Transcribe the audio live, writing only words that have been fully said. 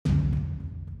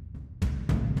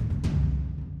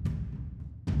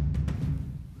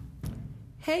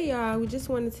Hey y'all, we just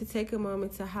wanted to take a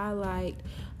moment to highlight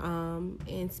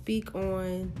and speak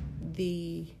on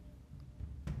the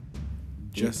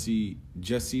Jesse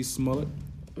Smollett,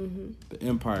 the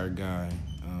Empire guy.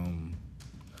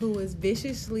 who was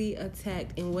viciously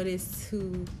attacked in what is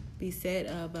to be said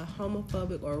of a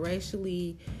homophobic or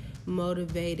racially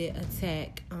motivated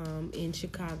attack in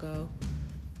Chicago.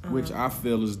 Which I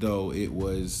feel as though it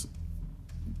was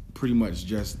pretty much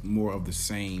just more of the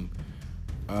same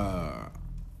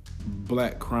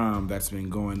black crime that's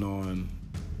been going on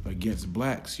against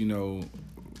blacks,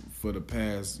 for the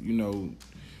past,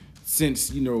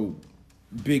 since,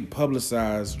 big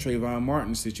publicized Trayvon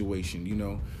Martin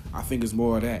situation, I think it's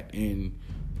more of that. And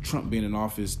Trump being in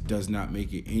office does not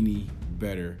make it any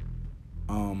better.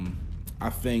 I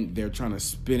think they're trying to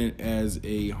spin it as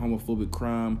a homophobic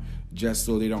crime just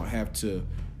so they don't have to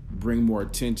bring more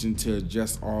attention to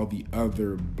just all the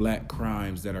other black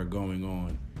crimes that are going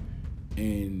on.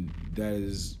 And that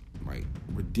is like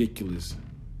ridiculous.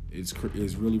 It's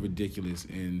really ridiculous,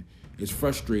 and it's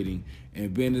frustrating.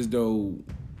 And being as though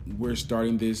we're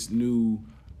starting this new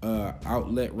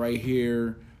outlet right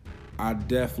here, I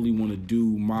definitely want to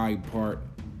do my part,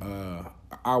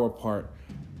 our part,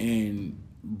 in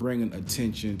bringing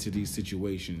attention to these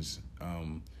situations.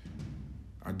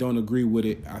 I don't agree with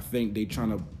it. I think they're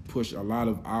trying to push a lot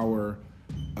of our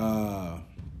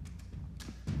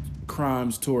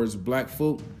crimes towards black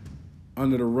folk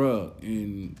under the rug,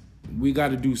 and we got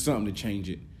to do something to change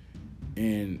it.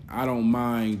 And I don't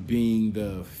mind being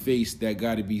the face that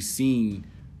got to be seen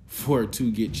for it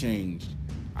to get changed.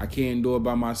 I can't do it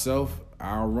by myself.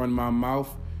 I'll run my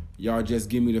mouth. Y'all just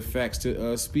give me the facts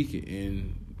to speak it,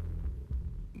 and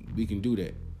we can do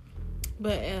that.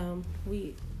 But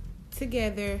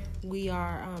we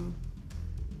are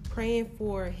praying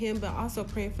for him, but also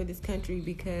praying for this country,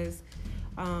 because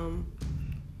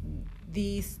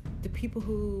the people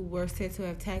who were said to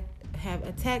have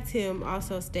attacked him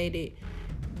also stated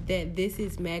that this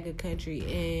is MAGA country,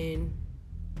 and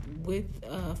with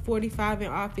 45 in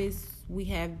office,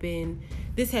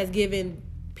 this has given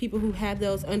people who have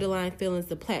those underlying feelings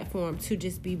the platform to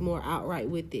just be more outright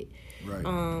with it. Right.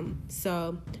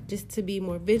 So just to be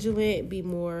more vigilant, be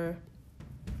more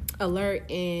alert,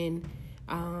 and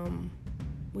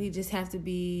we just have to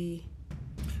be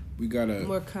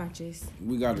more conscious.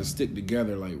 We gotta stick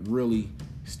together, like really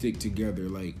stick together.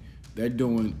 Like, they're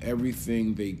doing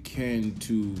everything they can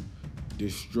to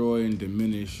destroy and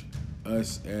diminish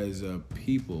us as a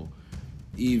people,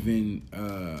 even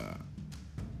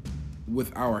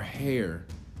with our hair,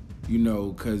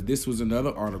 because this was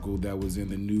another article that was in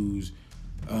the news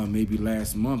maybe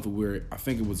last month, where I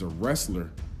think it was a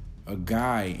wrestler, a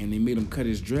guy, and they made him cut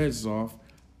his dreads off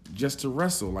just to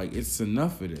wrestle. Like, it's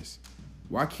enough of this.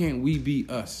 Why can't we be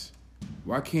us?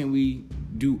 Why can't we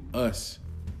do us?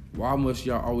 Why must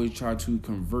y'all always try to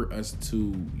convert us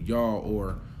to y'all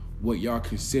or what y'all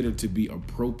consider to be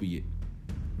appropriate?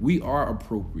 We are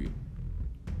appropriate.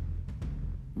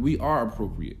 We are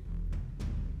appropriate.